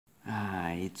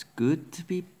it's good to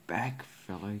be back,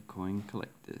 fellow coin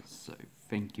collectors. So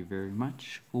thank you very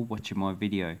much for watching my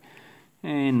video.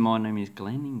 And my name is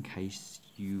Glenn, in case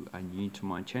you are new to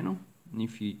my channel. And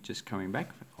if you're just coming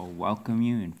back, I'll welcome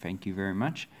you and thank you very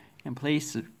much. And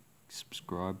please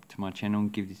subscribe to my channel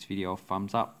and give this video a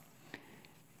thumbs up.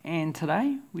 And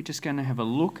today we're just going to have a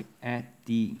look at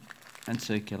the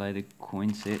uncirculated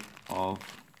coin set of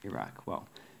Iraq. Well,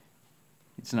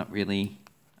 it's not really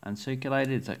uncirculated,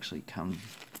 it actually comes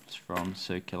from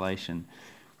circulation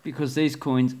because these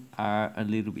coins are a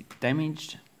little bit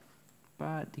damaged.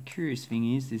 But the curious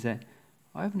thing is that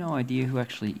I have no idea who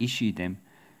actually issued them,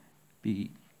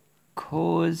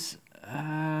 because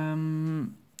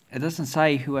it doesn't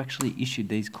say who actually issued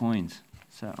these coins.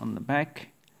 So on the back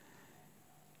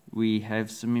we have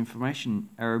some information,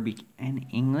 Arabic and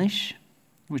English,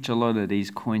 which a lot of these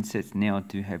coin sets now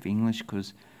do have English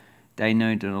because they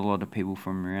know that a lot of people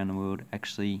from around the world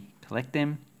actually collect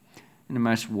them. And the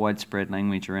most widespread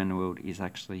language around the world is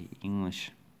actually English.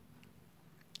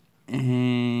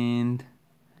 And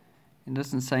it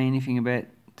doesn't say anything about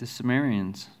the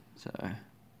Sumerians. So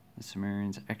the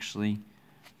Sumerians actually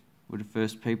were the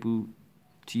first people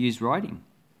to use writing,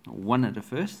 or one of the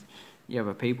first. The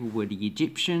other people were the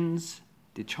Egyptians,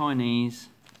 the Chinese,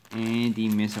 and the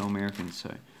Mesoamericans.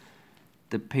 So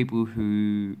the people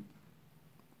who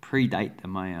predate the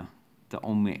Maya, the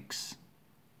Olmecs,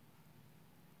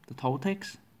 the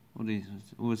Toltecs, or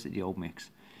was it the Olmecs?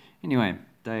 Anyway,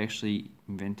 they actually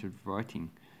invented writing.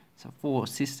 So 4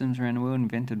 systems around the world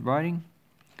invented writing.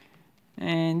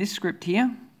 And this script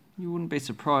here, you wouldn't be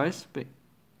surprised, but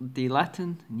the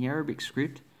Latin and the Arabic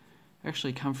script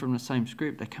actually come from the same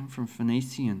script. They come from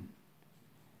Phoenician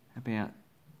about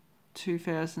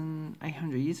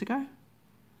 2,800 years ago.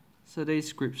 So these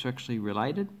scripts are actually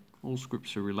related. All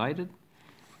scripts are related.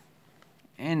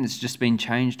 And it's just been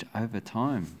changed over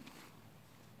time.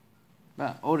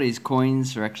 But all these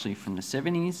coins are actually from the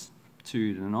 70s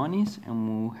to the 90s, and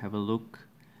we'll have a look.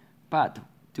 But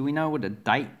do we know what the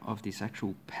date of this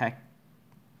actual pack,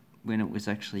 when it was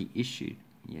actually issued?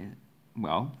 Yeah,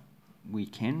 well, we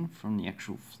can from the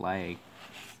actual flag.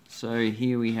 So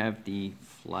here we have the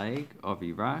flag of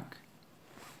Iraq.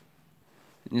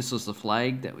 And this was the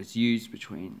flag that was used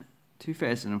between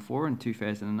 2004 and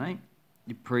 2008.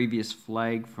 The previous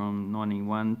flag from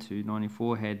 91 to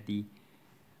 94 had the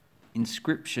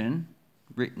inscription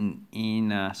written in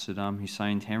Saddam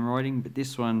Hussein's handwriting, but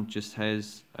this one just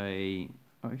has I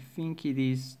think it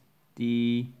is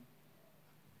the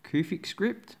Kufic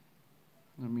script.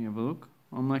 Let me have a look.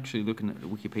 I'm actually looking at the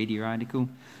Wikipedia article.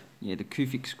 Yeah, the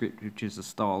Kufic script, which is a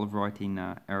style of writing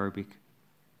Arabic.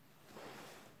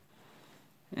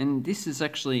 And this is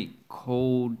actually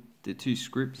called, the 2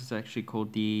 scripts is actually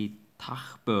called the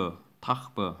Takhbur.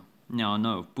 Now I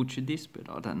know I've butchered this, but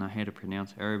I don't know how to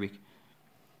pronounce Arabic.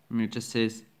 I mean, it just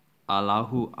says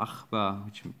Allahu Akbar,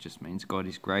 which just means God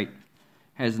is great.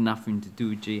 Has nothing to do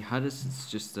with jihadists.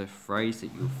 It's just a phrase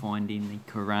that you'll find in the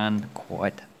Quran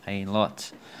quite a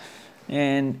lot.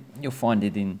 And you'll find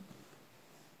it in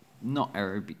not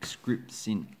Arabic scripts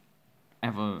in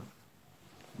other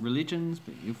religions,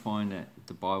 but you'll find that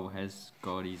the Bible has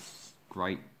God is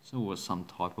great. So or some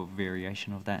type of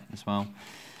variation of that as well.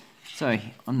 So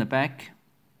on the back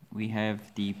we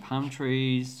have the palm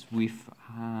trees with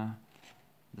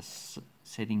the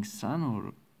setting sun,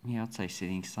 or yeah, I'd say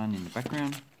setting sun in the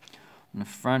background. On the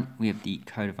front we have the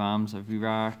coat of arms of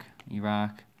Iraq,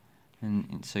 and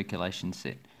in circulation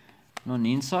set. And on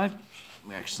the inside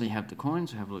we actually have the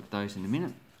coins. We'll have a look at those in a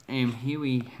minute. And here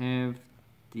we have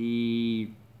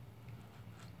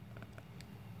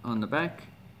on the back,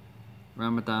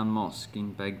 Ramadan Mosque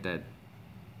in Baghdad.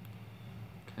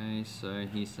 Okay, so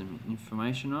here's some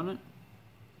information on it.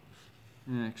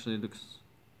 It actually looks,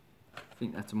 I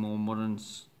think that's a more modern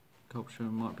sculpture.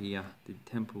 It might be the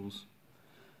temple's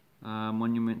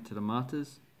monument to the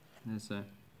martyrs. There's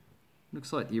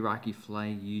looks like the Iraqi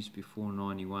flag used before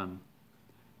 91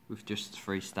 with just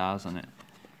 3 stars on it.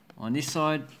 On this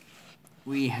side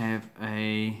we have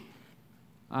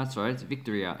it's a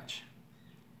Victory Arch.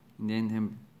 And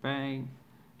then a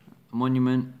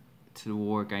monument to the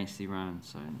war against Iran,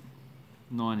 so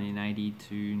 1980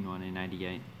 to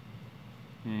 1988.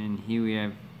 And here we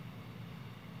have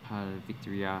part of the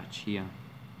Victory Arch here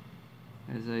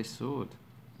as a sword,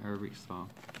 Arabic style.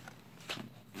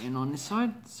 And on this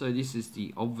side, so this is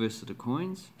the obverse of the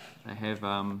coins. They have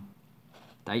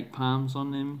date palms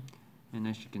on them, and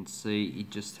as you can see it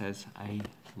just has a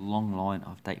long line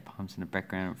of date palms in the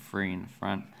background and 3 in the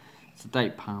front. So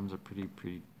date palms are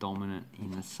pretty dominant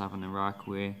in the southern Iraq,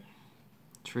 where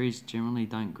trees generally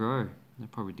don't grow. They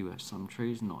probably do have some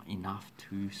trees, not enough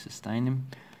to sustain them.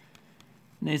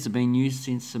 And these have been used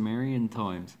since Sumerian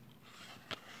times.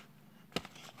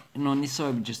 And on this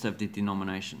side we just have the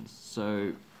denominations.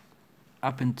 So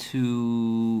up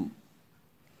until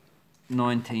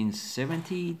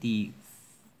 1970, the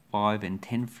 5 and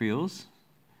 10 frills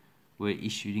were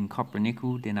issued in copper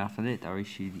nickel. Then after that they were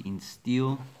issued in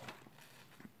steel.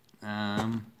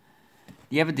 The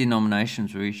other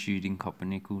denominations were issued in copper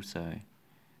nickel, so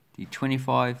the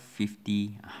 25, 50,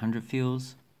 100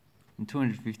 fils and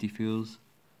 250 fils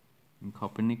in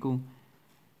copper nickel.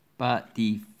 But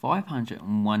the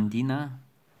 501 dinar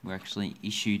were actually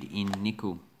issued in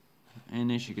nickel.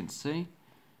 And as you can see,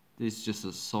 there's just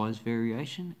a size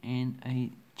variation and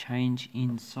a change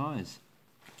in size.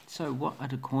 So what are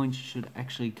the coins you should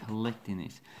actually collect in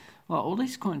this? Well, all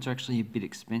these coins are actually a bit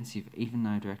expensive, even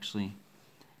though they actually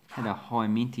had a high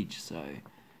mintage. So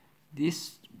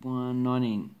this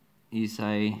one is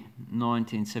a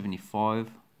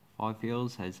 1975 5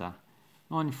 fils, has a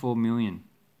 94 million.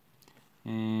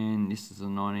 And this is a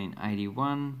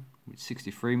 1981 with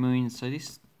 63 million. So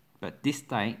this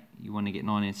date you want to get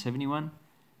 1971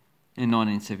 and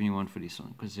 1971 for this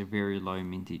one because they're very low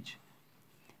mintage.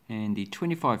 And the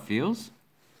 25 fils,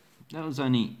 that was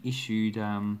only issued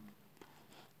in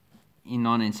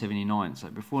 1979. So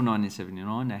before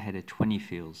 1979 they had a 20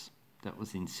 fils. That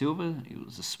was in silver. It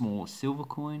was a small silver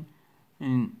coin.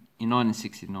 And in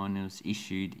 1969 it was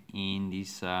issued in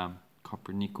this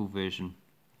copper nickel version.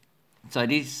 So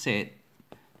this set,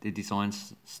 the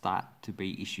designs start to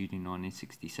be issued in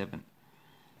 1967.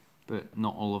 But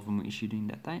not all of them were issued in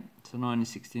that date. So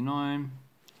 1969,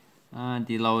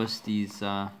 the lowest is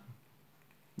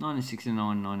 1969,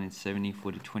 1970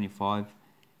 for the 25.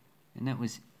 And that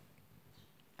was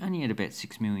only at about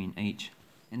 6 million each.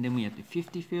 And then we have the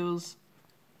 50 fils.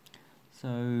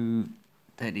 So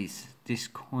that is this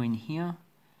coin here.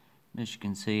 As you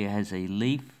can see, it has a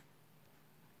leaf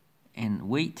and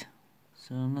wheat.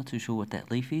 So I'm not too sure what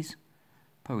that leaf is.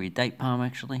 Probably a date palm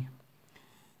actually.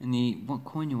 And the what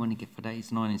coin you want to get for that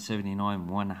is 1979,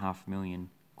 1.5 million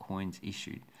coins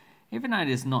issued. Even though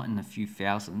there's not in a few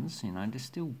thousands, you know, they're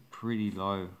still pretty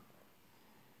low.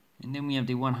 And then we have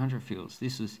the 100 fils.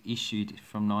 This was issued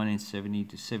from 1970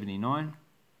 to 79.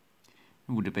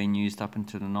 It would have been used up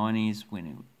into the 90s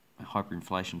when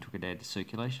hyperinflation took it out of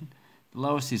circulation. The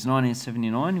lowest is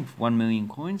 1979 with 1 million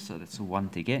coins, so that's a one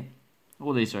to get.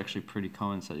 All these are actually pretty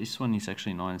common. So this one is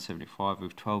actually 1975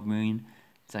 with 12 million.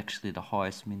 It's actually the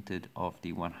highest minted of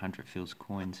the 100 fils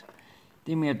coins.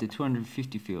 Then we have the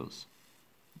 250 fils.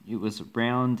 It was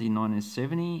round in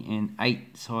 1970 and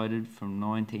 8-sided from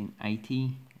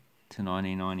 1980 to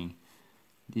 1990.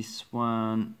 This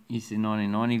one is the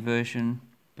 1990 version,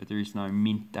 but there is no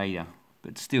mint data.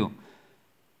 But still,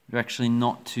 they're actually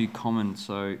not too common,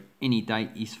 so any date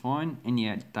is fine.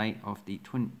 Any date of the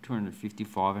 250,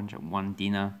 500, 1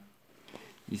 dinar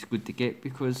is good to get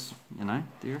because, you know,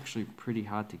 they're actually pretty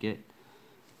hard to get.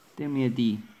 Then we have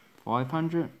the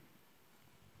 500.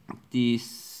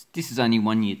 This is only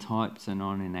 1 year type, so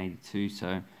 1982,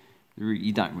 so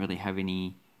you don't really have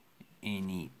any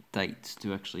dates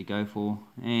to actually go for.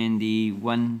 And the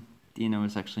 1 dinar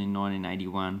was actually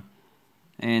 1981,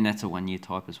 and that's a 1 year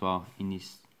type as well in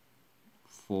this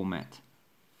format.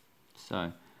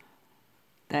 So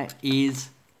that is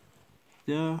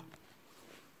the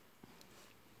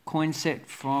coin set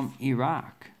from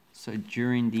Iraq. So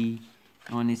during the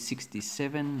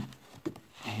 1967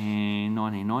 and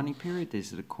 1990 period,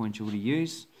 these are the coins you would have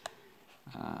used.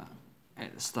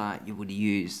 At the start you would have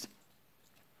used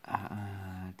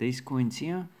these coins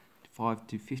here, 5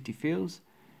 to 50 fils.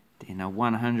 Then a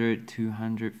 100,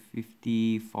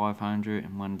 250, 500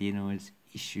 and 1 dinar was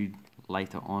issued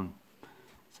later on.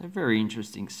 So very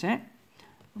interesting set.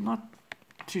 I'm not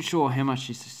too sure how much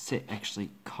this set actually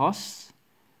costs.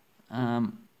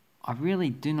 I really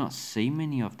do not see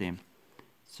many of them.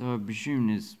 So I presume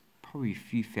there's probably a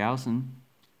few thousand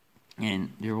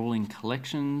and they're all in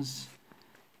collections.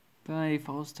 But if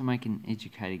I was to make an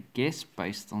educated guess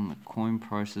based on the coin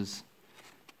prices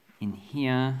in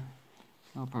here,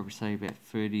 I'll probably say about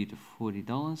 $30 to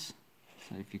 $40.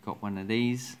 So if you've got one of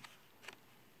these,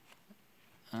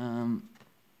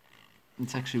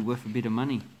 it's actually worth a bit of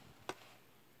money.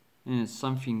 And it's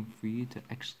something for you to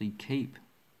actually keep,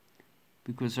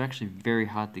 because they're actually very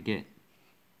hard to get.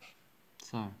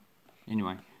 So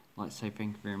anyway, I'd like to say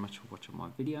thank you very much for watching my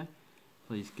video.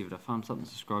 Please give it a thumbs up and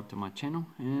subscribe to my channel,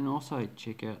 and also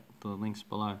check out the links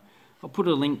below. I'll put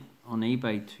a link on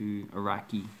eBay to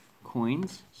Iraqi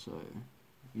coins, so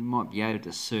you might be able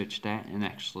to search that and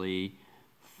actually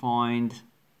find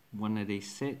one of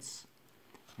these sets.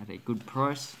 at a good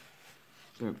price.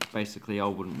 But basically, I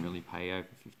wouldn't really pay over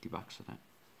 $50 for that.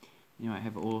 Anyway,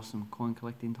 have an awesome coin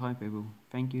collecting time, people.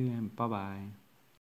 Thank you and bye bye.